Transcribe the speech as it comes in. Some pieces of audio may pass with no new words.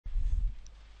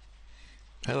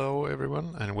Hello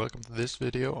everyone and welcome to this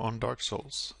video on Dark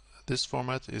Souls. This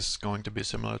format is going to be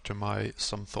similar to my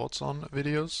Some Thoughts On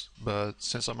videos, but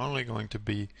since I'm only going to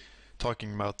be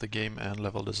talking about the game and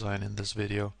level design in this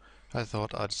video, I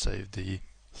thought I'd save the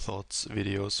thoughts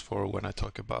videos for when I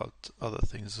talk about other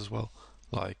things as well,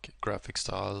 like graphic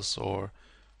styles or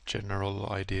general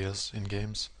ideas in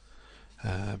games.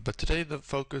 But today the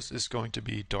focus is going to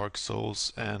be Dark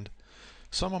Souls and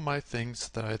some of my things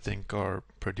that I think are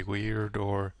pretty weird,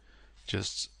 or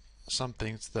just some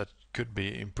things that could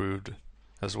be improved,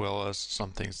 as well as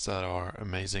some things that are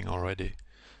amazing already.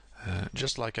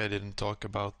 Just like I didn't talk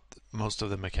about most of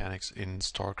the mechanics in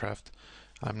StarCraft,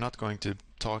 I'm not going to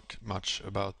talk much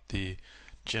about the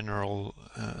general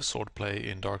swordplay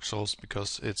in Dark Souls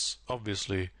because it's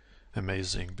obviously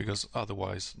amazing, because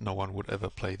otherwise no one would ever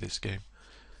play this game.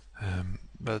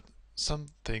 But some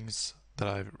things that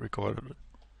I've recorded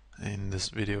in this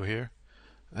video here.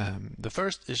 The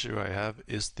first issue I have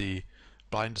is the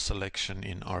blind selection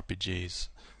in RPGs,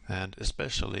 and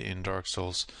especially in Dark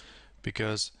Souls,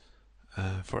 because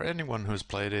for anyone who's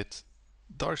played it,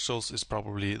 Dark Souls is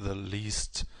probably the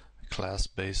least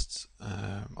class-based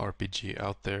RPG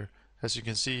out there. As you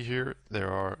can see here,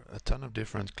 there are a ton of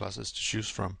different classes to choose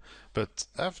from, but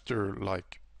after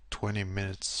like 20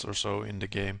 minutes or so in the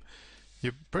game,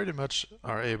 you pretty much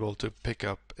are able to pick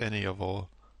up any of all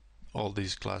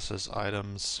these classes'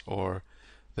 items or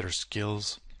their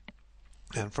skills,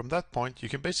 and from that point you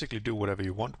can basically do whatever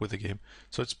you want with the game.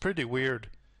 So it's pretty weird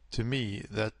to me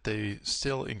that they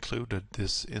still included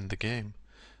this in the game.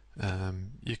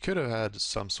 You could have had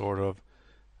some sort of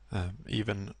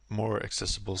even more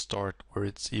accessible start where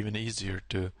it's even easier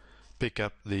to pick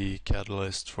up the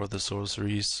catalyst for the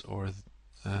sorceries or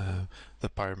the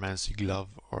pyromancy glove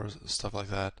or stuff like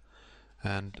that.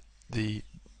 And the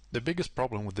biggest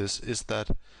problem with this is that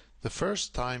the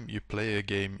first time you play a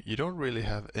game, you don't really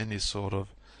have any sort of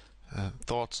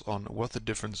thoughts on what the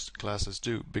different classes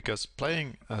do, because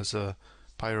playing as a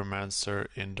pyromancer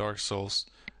in Dark Souls,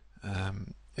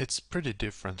 it's pretty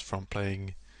different from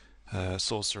playing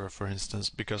sorcerer, for instance,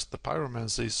 because the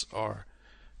pyromancies are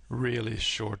really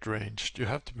short ranged. You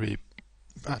have to be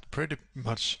at pretty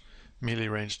much melee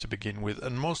range to begin with,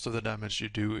 and most of the damage you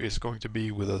do is going to be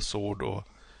with a sword or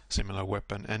similar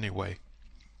weapon anyway.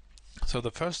 So the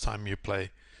first time you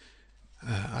play,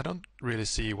 I don't really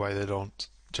see why they don't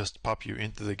just pop you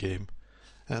into the game.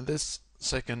 And this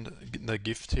second, the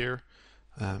gift here,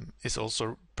 is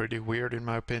also pretty weird in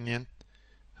my opinion,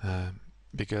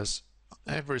 because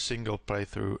every single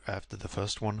playthrough after the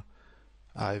first one,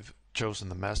 I've chosen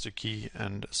the master key,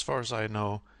 and as far as I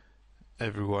know,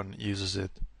 everyone uses it.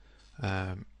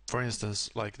 For instance,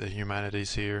 like the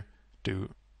humanities here do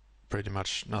pretty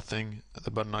much nothing. The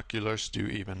binoculars do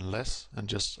even less and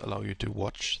just allow you to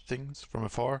watch things from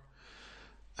afar.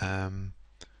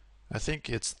 I think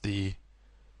it's the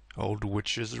old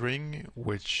witch's ring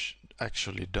which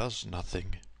actually does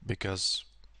nothing, because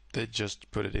they just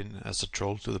put it in as a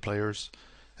troll to the players,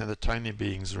 and the tiny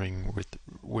being's ring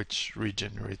which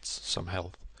regenerates some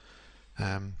health.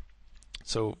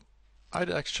 So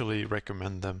I'd actually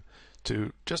recommend them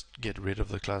to just get rid of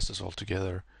the classes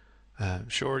altogether.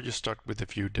 Sure, you start with a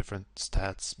few different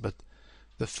stats, but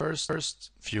the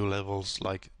first few levels,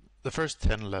 like the first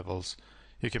 10 levels,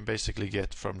 you can basically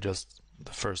get from just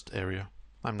the first area.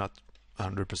 I'm not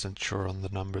 100% sure on the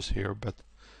numbers here, but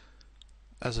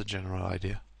as a general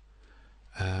idea.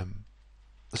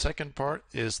 The second part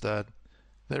is that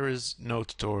there is no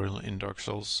tutorial in Dark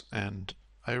Souls, and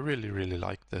I really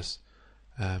like this.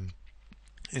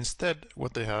 Instead,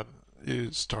 what they have,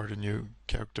 you start a new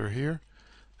character here,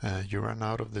 you run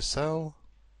out of the cell.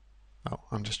 Oh,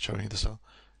 I'm just showing the cell.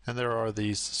 And there are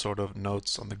these sort of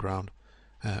notes on the ground.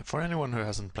 For anyone who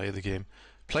hasn't played the game,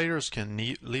 players can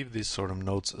leave these sort of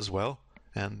notes as well,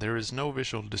 and there is no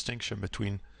visual distinction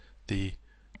between the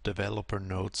developer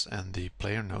notes and the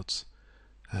player notes.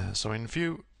 So in a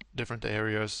few different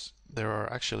areas, there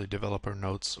are actually developer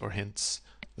notes or hints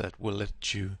that will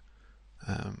let you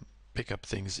pick up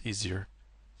things easier.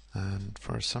 And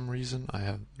for some reason I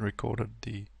have recorded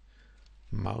the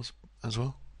mouse as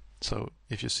well, so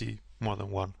if you see more than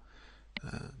one,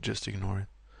 just ignore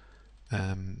it.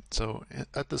 So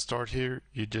at the start here,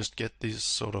 you just get these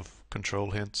sort of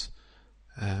control hints,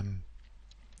 and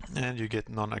you get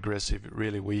non-aggressive,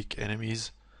 really weak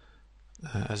enemies.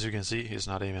 As you can see, he's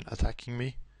not even attacking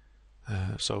me,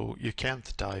 so you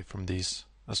can't die from these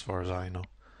as far as I know.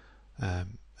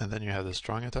 And then you have the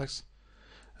strong attacks.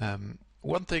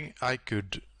 One thing I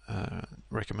could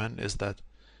recommend is that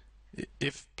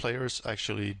if players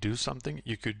actually do something,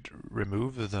 you could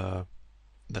remove the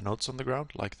the notes on the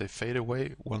ground, like they fade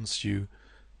away once you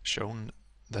shown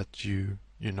that you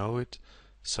know it.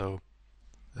 So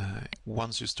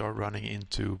once you start running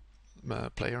into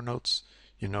player notes,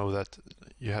 you know that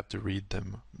you have to read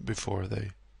them before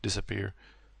they disappear,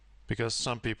 because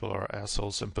some people are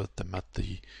assholes and put them at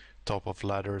the top of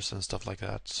ladders and stuff like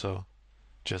that. So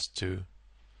just to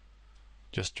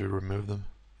remove them,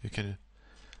 you can,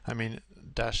 I mean,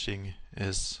 dashing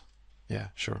is, yeah,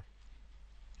 sure.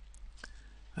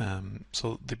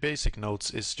 So the basic notes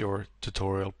is your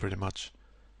tutorial pretty much,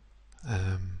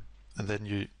 and then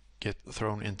you get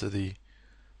thrown into the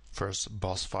first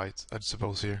boss fight, I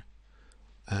suppose, here.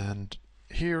 And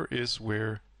here is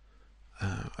where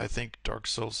I think Dark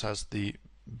Souls has the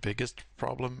biggest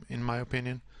problem, in my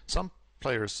opinion. Some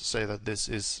players say that this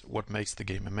is what makes the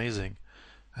game amazing,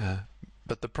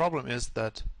 but the problem is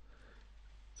that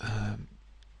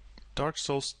Dark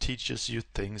Souls teaches you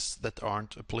things that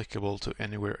aren't applicable to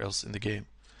anywhere else in the game.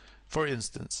 For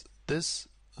instance, this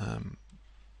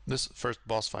first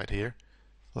boss fight here,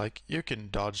 like, you can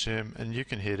dodge him and you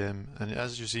can hit him, and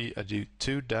as you see, I do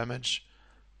 2 damage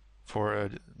for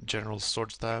a general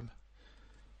sword stab,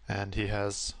 and he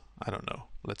has, I don't know,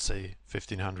 let's say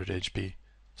 1500 HP,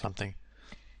 something.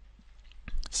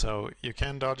 So you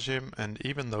can dodge him, and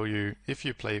even though if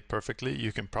you play perfectly,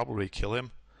 you can probably kill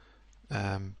him.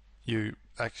 You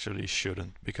actually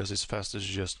shouldn't, because it's faster to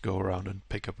just go around and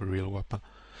pick up a real weapon.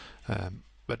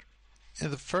 But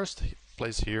in the first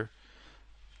place here,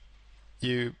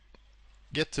 you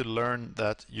get to learn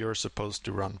that you're supposed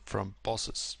to run from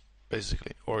bosses,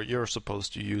 basically, or you're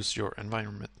supposed to use your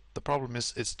environment. The problem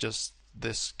is, it's just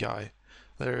this guy.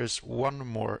 There is one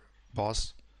more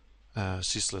boss,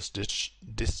 Ceaseless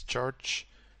Discharge,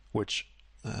 which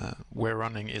where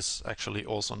running is actually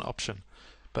also an option.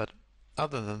 But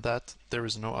other than that, there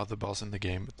is no other boss in the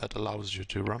game that allows you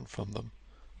to run from them.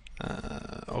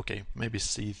 Okay, maybe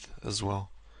Seath as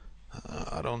well.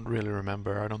 I don't really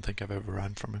remember. I don't think I've ever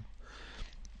ran from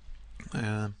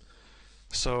him.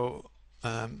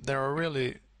 There are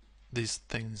really these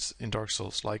things in Dark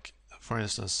Souls, like, for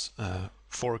instance,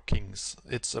 Four Kings.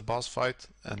 It's a boss fight,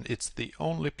 and it's the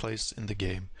only place in the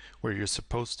game where you're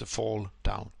supposed to fall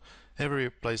down. Every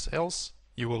place else,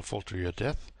 you will fall to your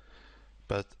death,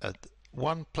 but at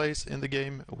one place in the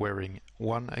game, wearing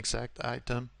one exact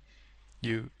item,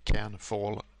 you can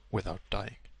fall without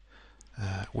dying.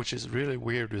 Which is really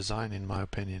weird design, in my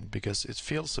opinion, because it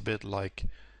feels a bit like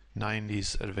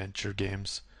 90s adventure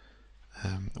games,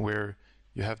 where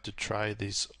you have to try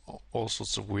these all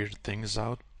sorts of weird things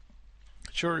out.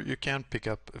 Sure, you can pick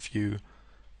up a few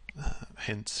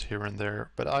hints here and there,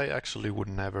 but I actually would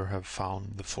never have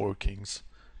found the Four Kings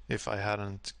if I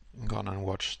hadn't gone and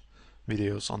watched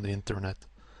videos on the internet,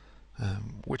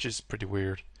 which is pretty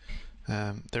weird.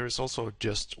 There is also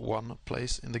just one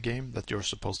place in the game that you're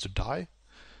supposed to die,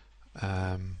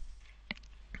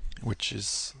 which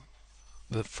is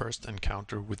the first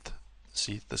encounter with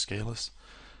Seath the Scaleless.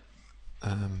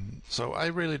 So I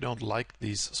really don't like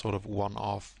these sort of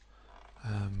one-off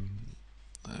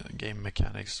game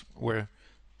mechanics where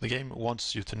the game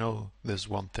wants you to know this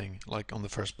one thing, like on the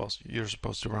first boss, you're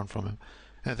supposed to run from him,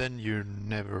 and then you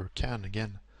never can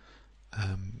again.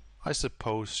 I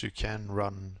suppose you can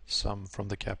run some from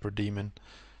the Capper Demon,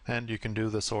 and you can do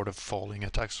the sort of falling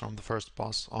attacks from the first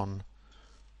boss on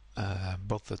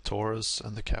both the Taurus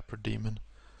and the Capper Demon.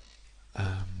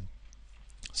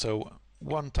 So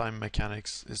one-time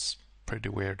mechanics is pretty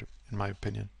weird, in my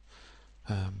opinion.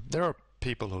 There are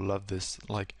people who love this,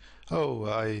 like,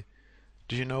 oh,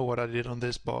 do you know what I did on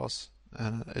this boss,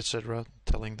 and etc.,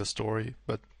 telling the story,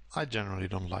 but I generally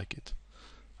don't like it.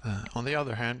 On the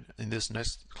other hand, in this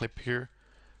next clip here,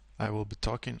 I will be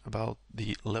talking about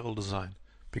the level design,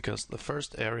 because the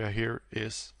first area here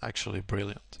is actually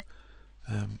brilliant.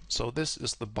 So this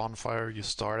is the bonfire you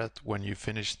start at when you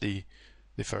finish the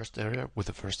first area with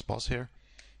the first boss here.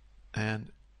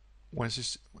 And when you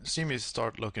see me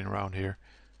start looking around here,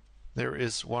 there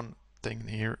is one thing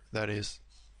here that is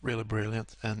really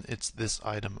brilliant, and it's this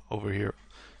item over here,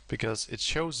 because it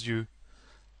shows you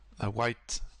a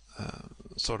white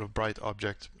sort of bright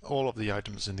object. All of the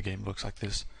items in the game looks like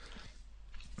this.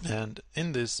 And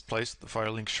in this place, the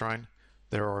Firelink Shrine,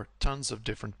 there are tons of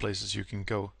different places you can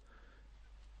go.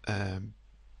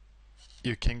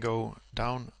 You can go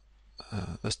down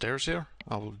the stairs here.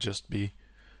 I will just be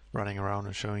running around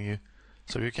and showing you.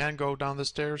 So you can go down the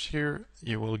stairs here.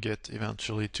 You will get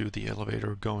eventually to the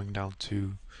elevator going down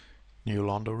to New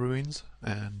Londo Ruins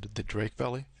and the Drake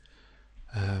Valley.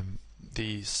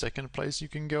 The second place you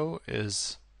can go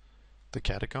is the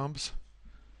Catacombs,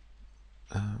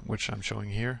 which I'm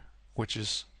showing here, which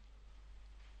is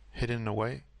hidden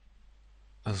away,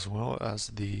 as well as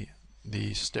the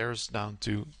stairs down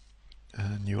to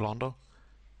New Londo.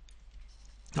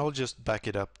 I'll just back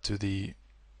it up to the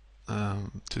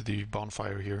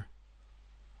bonfire here.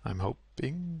 I'm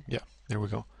hoping, yeah, there we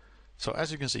go. So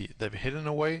as you can see, they've hidden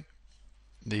away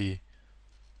the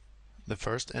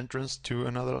first entrance to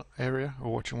another area,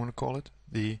 or what you want to call it,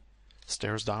 the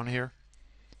stairs down here.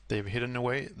 They've hidden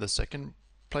away the second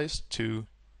place to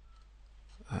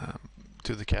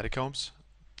the catacombs,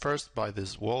 first by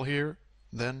this wall here,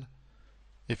 then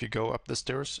if you go up the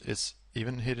stairs, it's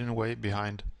even hidden away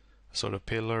behind a sort of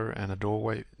pillar and a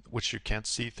doorway, which you can't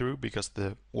see through because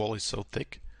the wall is so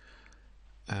thick.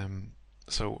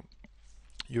 So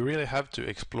you really have to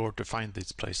explore to find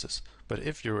these places. But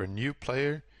if you're a new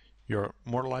player, you're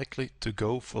more likely to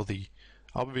go for the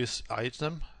obvious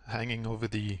item hanging over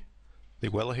the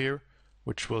well here,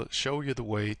 which will show you the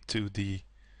way to the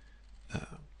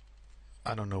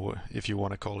I don't know if you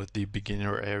want to call it the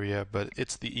beginner area, but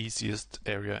it's the easiest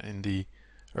area in the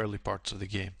early parts of the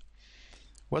game.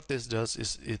 What this does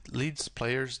is it leads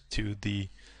players to the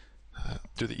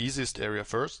easiest area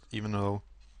first, even though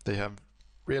they have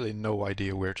really no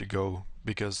idea where to go,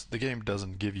 because the game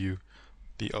doesn't give you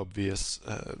the obvious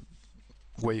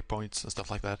waypoints and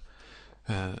stuff like that.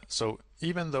 So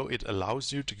even though it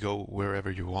allows you to go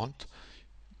wherever you want,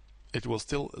 it will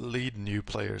still lead new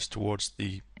players towards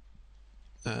the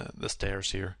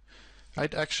stairs here.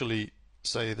 I'd actually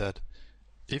say that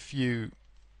if you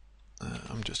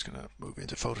I'm just gonna move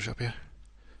into Photoshop here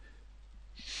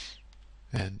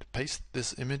and paste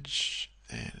this image,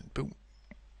 and boom.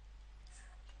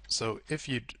 So if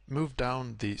you move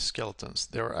down the skeletons,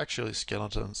 there are actually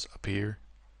skeletons up here.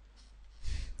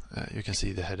 You can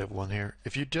see the head of one here.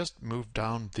 If you just move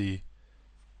down the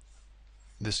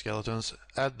skeletons,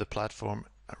 add the platform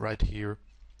right here,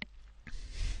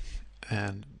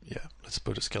 and yeah, let's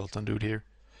put a skeleton dude here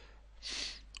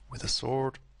with a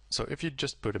sword. So if you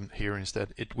just put him here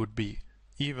instead, it would be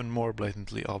even more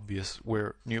blatantly obvious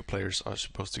where new players are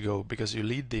supposed to go, because you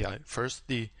lead first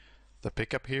the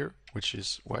pickup here, which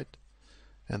is white,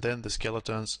 and then the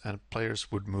skeletons, and players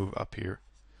would move up here.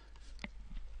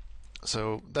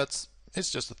 So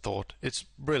it's just a thought. It's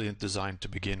brilliant design to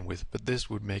begin with, but this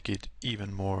would make it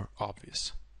even more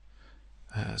obvious.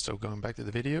 So going back to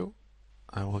the video,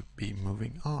 I will be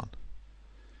moving on.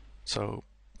 So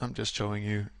I'm just showing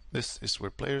you this is where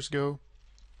players go,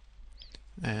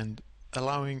 and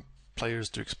allowing players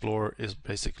to explore is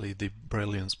basically the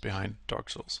brilliance behind Dark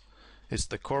Souls. It's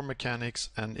the core mechanics,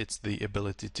 and it's the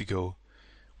ability to go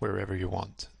wherever you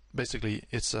want. Basically,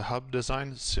 it's a hub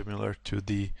design similar to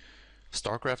the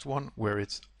StarCraft one, where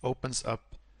it opens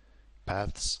up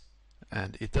paths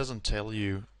and it doesn't tell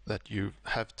you that you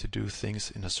have to do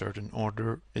things in a certain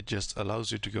order. It just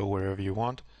allows you to go wherever you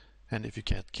want, and if you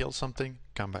can't kill something,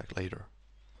 come back later.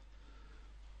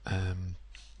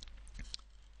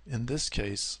 In this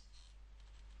case,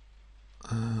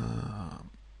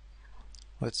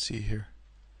 let's see here.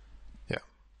 Yeah,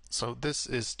 so this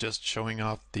is just showing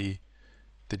off the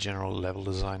general level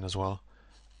design as well.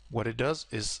 What it does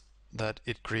is that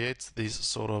it creates these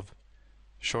sort of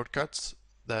shortcuts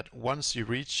that once you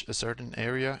reach a certain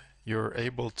area, you're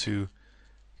able to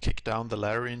kick down the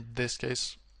ladder in this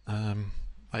case.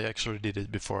 I actually did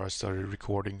it before I started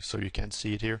recording, so you can't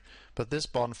see it here. But this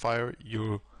bonfire,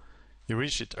 you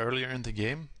reach it earlier in the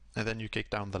game, and then you kick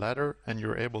down the ladder, and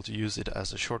you're able to use it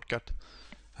as a shortcut.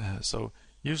 So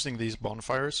using these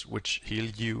bonfires, which heal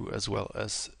you as well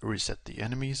as reset the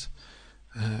enemies,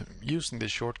 using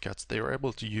these shortcuts, they are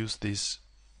able to use these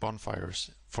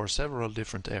bonfires for several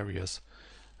different areas.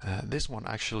 This one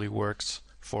actually works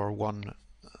for one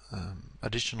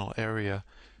additional area,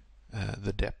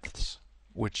 the depths,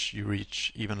 which you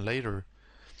reach even later.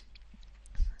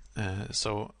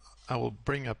 So I will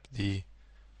bring up the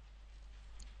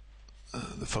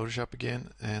Photoshop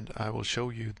again, and I will show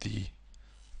you the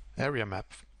area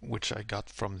map which I got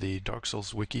from the Dark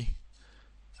Souls wiki.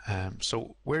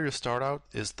 So where you start out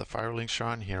is the Firelink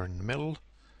Shrine here in the middle.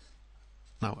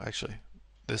 No, actually,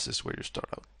 this is where you start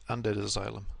out, Undead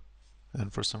Asylum.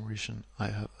 And for some reason I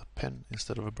have a pen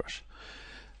instead of a brush.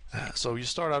 So you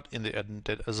start out in the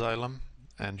Undead Asylum,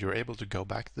 and you're able to go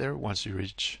back there once you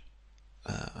reach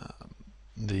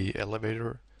the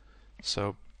elevator.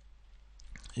 So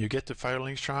you get to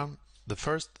Firelink Shrine. The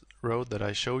first road that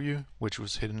I show you, which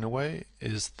was hidden away,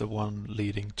 is the one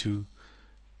leading to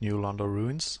New Londo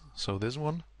Ruins. So this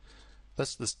one,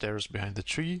 that's the stairs behind the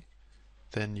tree.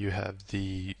 Then you have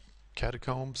the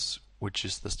catacombs, which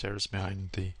is the stairs behind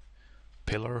the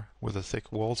pillar with the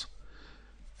thick walls.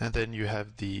 And then you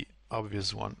have the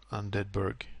obvious one, Undead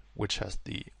Burg, which has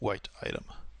the white item.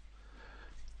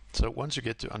 So once you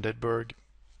get to Undeadburg,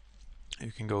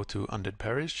 you can go to Undead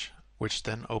Parish, which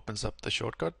then opens up the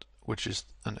shortcut, which is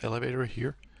an elevator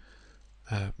here,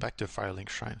 back to Firelink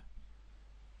Shrine.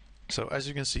 So as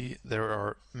you can see, there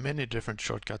are many different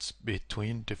shortcuts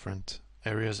between different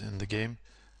areas in the game,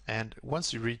 and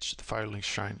once you reach the Firelink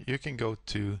Shrine, you can go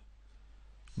to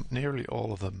nearly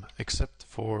all of them, except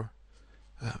for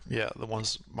the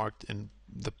ones marked in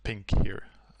the pink here,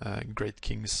 Great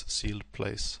King's Sealed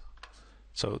Place.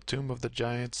 So Tomb of the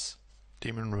Giants,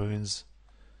 Demon Ruins,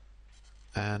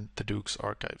 and the Duke's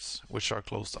Archives, which are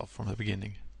closed off from the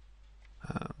beginning.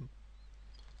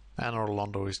 And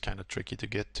Orlando is kind of tricky to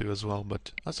get to as well,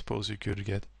 but I suppose you could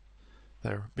get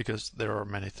there, because there are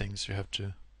many things you have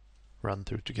to run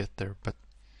through to get there, but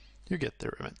you get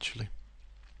there eventually.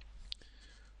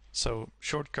 So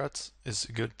shortcuts is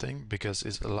a good thing because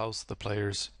it allows the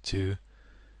players to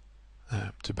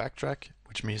backtrack,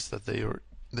 which means that they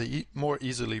more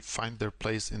easily find their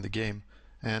place in the game,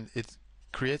 and it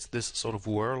creates this sort of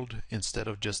world instead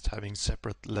of just having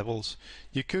separate levels.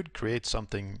 You could create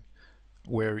something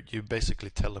where you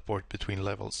basically teleport between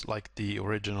levels, like the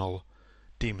original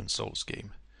Demon's Souls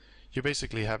game. You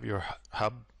basically have your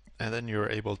hub, and then you're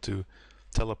able to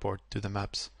teleport to the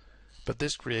maps. But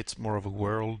this creates more of a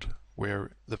world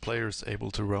where the player is able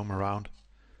to roam around,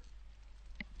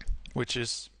 which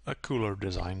is a cooler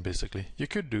design basically. You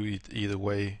could do it either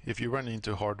way. If you run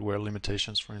into hardware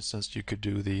limitations, for instance, you could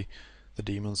do the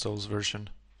Demon's Souls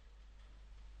version.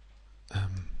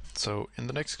 So in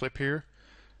the next clip here,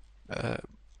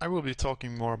 I will be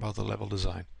talking more about the level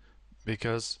design,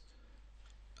 because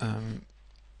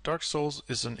Dark Souls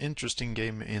is an interesting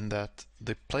game in that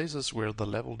the places where the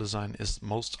level design is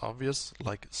most obvious,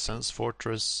 like Sense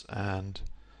Fortress and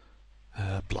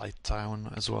Blight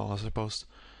Town as well, I suppose,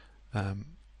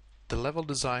 the level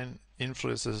design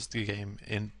influences the game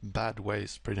in bad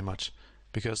ways pretty much,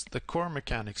 because the core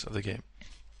mechanics of the game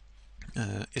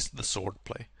is the sword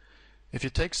play. If you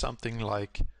take something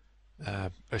like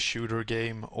a shooter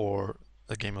game or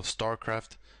a game of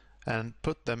StarCraft and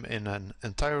put them in an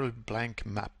entirely blank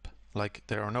map, like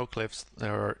there are no cliffs,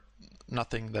 there are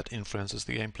nothing that influences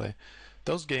the gameplay,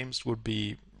 those games would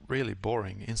be really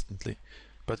boring instantly.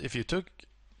 But if you took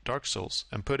Dark Souls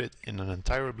and put it in an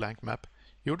entirely blank map,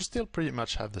 you would still pretty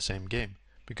much have the same game,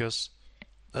 because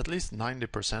at least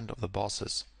 90% of the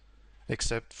bosses,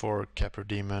 except for Capra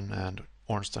Demon and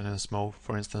Ornstein and Smough,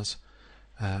 for instance,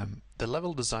 the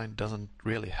level design doesn't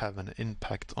really have an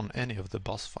impact on any of the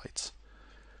boss fights.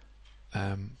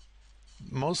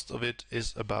 Most of it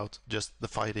is about just the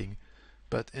fighting,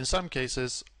 but in some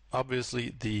cases,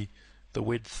 obviously the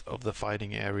width of the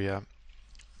fighting area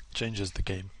changes the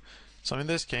game. So in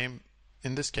this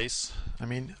case, I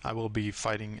mean, I will be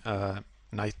fighting a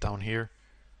knight down here,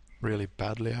 really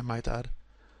badly I might add.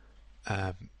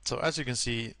 So as you can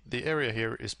see, the area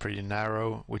here is pretty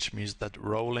narrow, which means that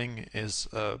rolling is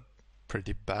a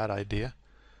pretty bad idea.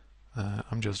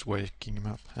 I'm just waking him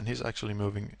up, and he's actually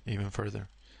moving even further.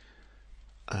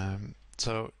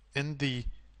 So in the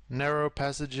narrow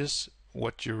passages,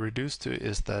 what you're reduced to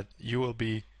is that you will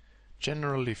be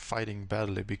generally fighting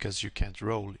badly because you can't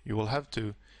roll. You will have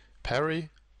to parry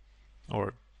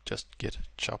or just get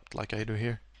chopped like I do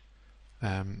here.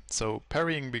 So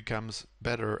parrying becomes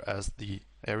better as the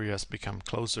areas become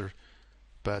closer,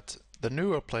 but the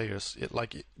newer players,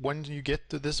 when you get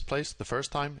to this place the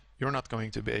first time, you're not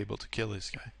going to be able to kill this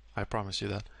guy. I promise you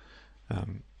that,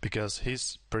 because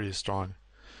he's pretty strong.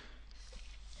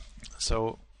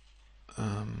 So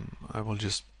I will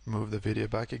just move the video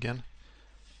back again.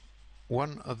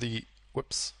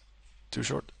 Whoops, too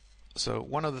short. So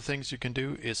one of the things you can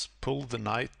do is pull the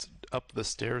knight up the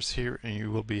stairs here, and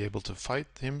you will be able to fight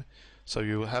him. So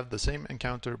you will have the same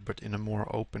encounter but in a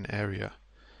more open area.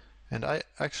 And I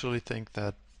actually think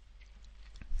that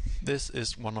this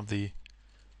is one of the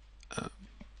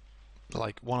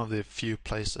few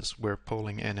places where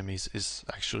pulling enemies is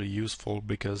actually useful,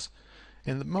 because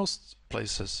in most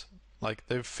places,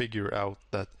 they figure out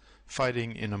that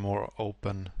fighting in a more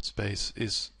open space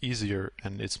is easier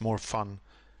and it's more fun,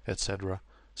 etc.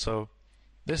 So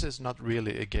this is not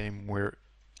really a game where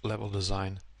level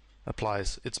design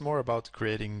applies. It's more about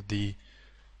creating the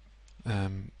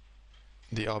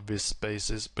obvious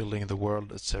spaces, building the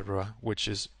world, etc., which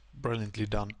is brilliantly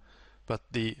done. But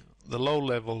the low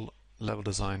level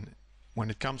design, when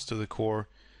it comes to the core,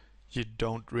 you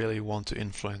don't really want to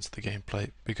influence the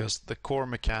gameplay, because the core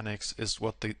mechanics is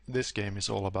what this game is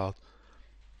all about,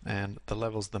 and the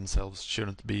levels themselves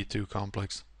shouldn't be too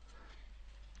complex.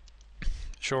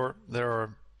 Sure, there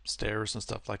are stairs and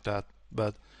stuff like that,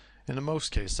 but in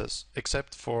most cases,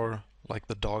 except for like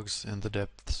the dogs in the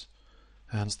depths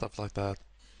and stuff like that,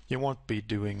 you won't be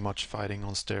doing much fighting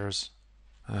on stairs,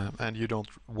 and you don't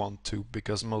want to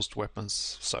because most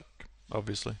weapons suck,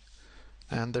 obviously.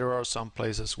 And there are some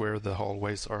places where the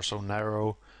hallways are so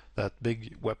narrow that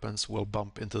big weapons will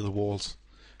bump into the walls,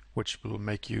 which will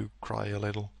make you cry a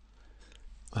little.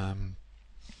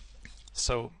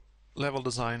 So level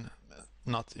design,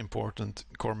 not important.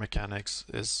 Core mechanics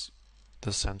is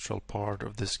the central part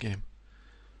of this game.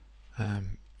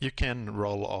 You can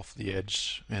roll off the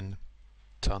edge in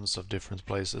tons of different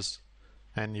places,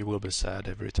 and you will be sad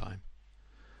every time.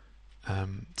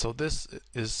 So this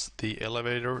is the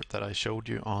elevator that I showed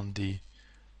you on the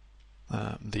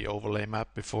overlay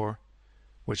map before,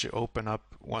 which you open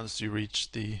up once you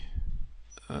reach the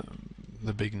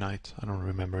big knight. I don't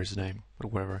remember his name,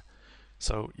 but whatever.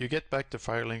 So you get back to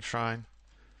Firelink Shrine,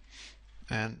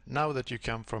 and now that you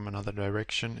come from another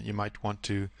direction, you might want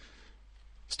to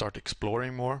start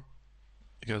exploring more,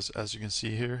 because as you can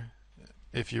see here,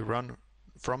 if you run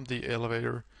from the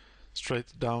elevator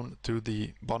straight down to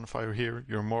the bonfire here,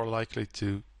 you're more likely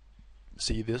to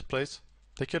see this place.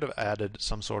 They could have added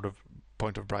some sort of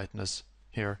point of brightness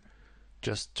here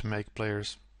just to make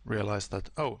players realize that,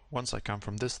 oh, once I come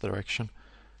from this direction,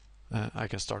 I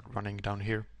can start running down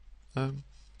here.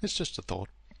 It's just a thought.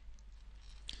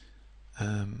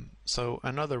 So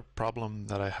another problem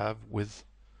that I have with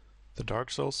the Dark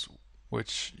Souls,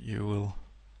 which you will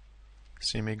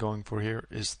see me going for here,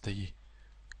 is the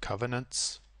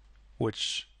covenants,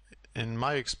 which in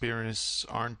my experience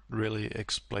aren't really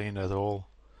explained at all.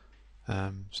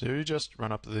 So you just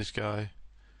run up to this guy.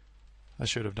 I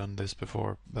should have done this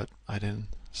before, but I didn't.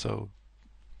 So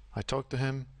I talk to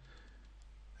him,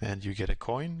 and you get a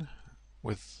coin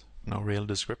with no real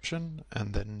description,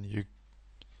 and then you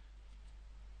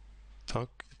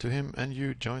talk to him and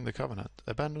you join the covenant.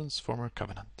 Abandons former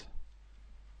covenant.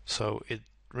 So it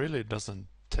really doesn't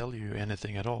tell you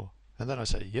anything at all. And then I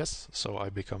say yes, so I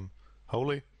become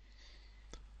holy,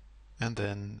 and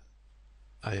then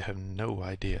I have no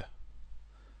idea.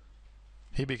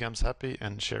 He becomes happy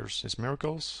and shares his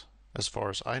miracles. As far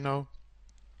as I know,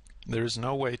 there is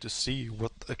no way to see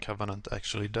what a covenant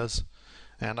actually does.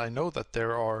 And I know that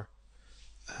there are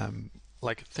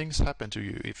like things happen to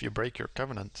you if you break your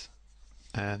covenant,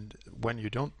 and when you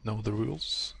don't know the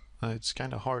rules, it's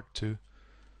kind of hard to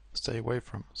stay away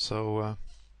from. So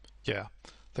yeah,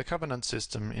 the covenant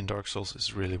system in Dark Souls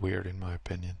is really weird in my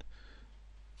opinion.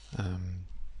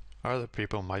 Other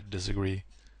people might disagree,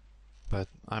 but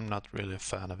I'm not really a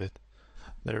fan of it.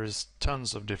 There is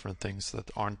tons of different things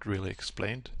that aren't really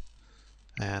explained,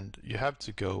 and you have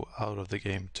to go out of the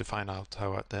game to find out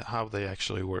how they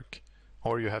actually work,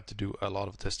 or you have to do a lot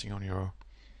of testing on your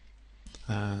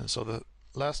own. So the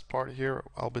last part here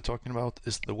I'll be talking about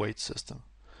is the weight system.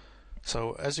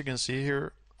 So as you can see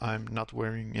here, I'm not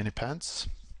wearing any pants,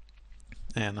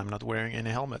 and I'm not wearing any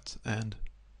helmet, and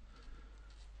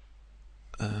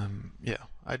yeah,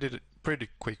 I did pretty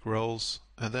quick rolls,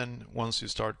 and then once you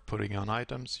start putting on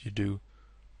items, you do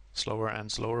slower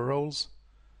and slower rolls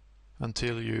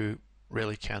until you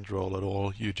really can't roll at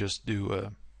all. You just do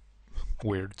a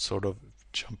weird sort of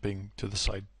jumping to the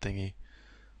side thingy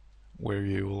where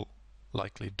you will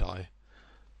likely die.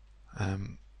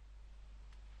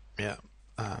 Yeah,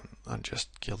 I'll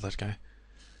just kill that guy.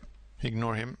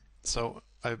 Ignore him. So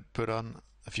I put on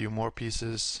a few more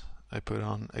pieces. I put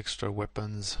on extra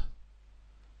weapons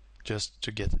just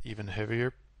to get even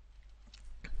heavier.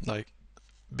 Like,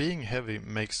 being heavy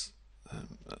makes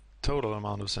a total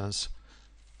amount of sense.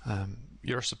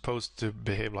 You're supposed to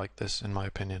behave like this, in my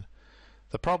opinion.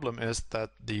 The problem is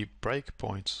that the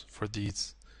breakpoints for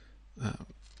these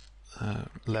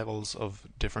levels of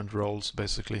different rolls,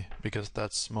 basically, because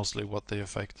that's mostly what they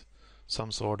affect,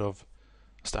 some sort of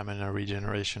stamina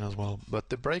regeneration as well. But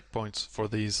the breakpoints for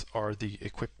these are the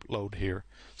equip load here.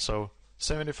 So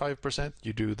 75%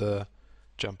 you do the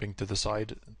jumping to the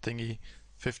side thingy,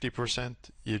 50%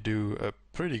 you do a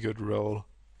pretty good roll,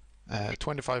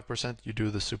 25% you do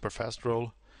the super fast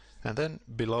roll, and then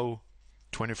below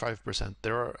 25%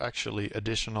 there are actually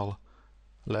additional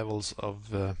levels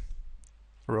of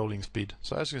rolling speed.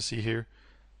 So as you can see here,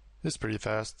 it's pretty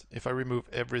fast. If I remove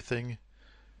everything,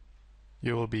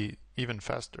 you will be even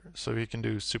faster. So you can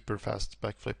do super fast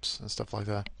backflips and stuff like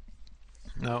that.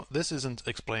 Now, this isn't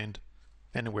explained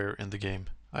anywhere in the game.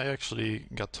 I actually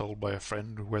got told by a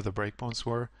friend where the breakpoints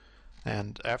were,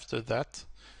 and after that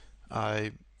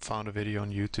I found a video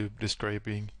on YouTube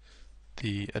describing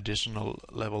the additional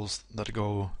levels that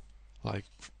go, like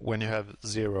when you have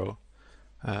 0,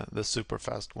 the super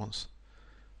fast ones.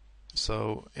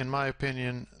 So in my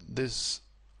opinion, this,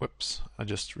 whoops, I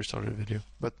just restarted the video.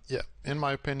 But yeah, in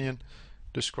my opinion,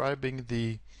 describing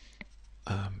the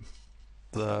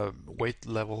weight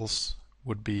levels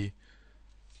would be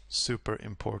super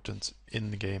important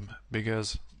in the game,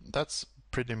 because that's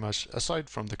pretty much, aside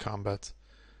from the combat,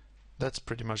 that's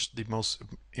pretty much the most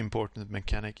important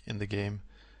mechanic in the game.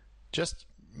 Just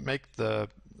make the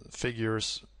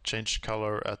figures change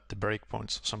color at the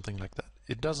breakpoints, something like that.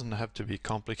 It doesn't have to be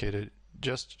complicated.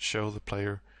 Just show the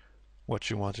player what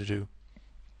you want to do,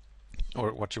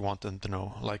 or what you want them to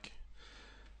know, like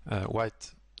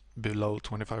white below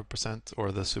 25%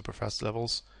 or the super fast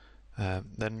levels,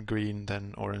 then green,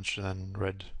 then orange, then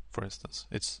red, for instance.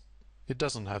 It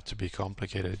doesn't have to be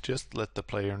complicated. Just let the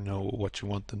player know what you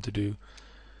want them to do,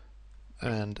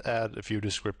 and add a few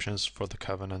descriptions for the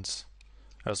covenants,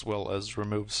 as well as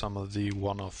remove some of the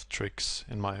one-off tricks,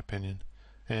 in my opinion.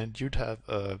 And you'd have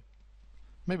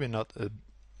maybe not a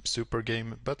super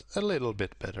game, but a little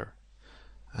bit better.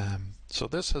 So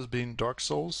this has been Dark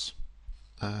Souls.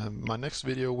 My next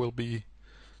video will be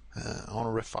on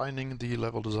refining the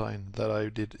level design that I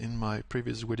did in my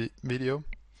previous video.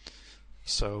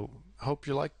 So hope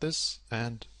you like this,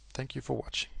 and thank you for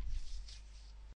watching.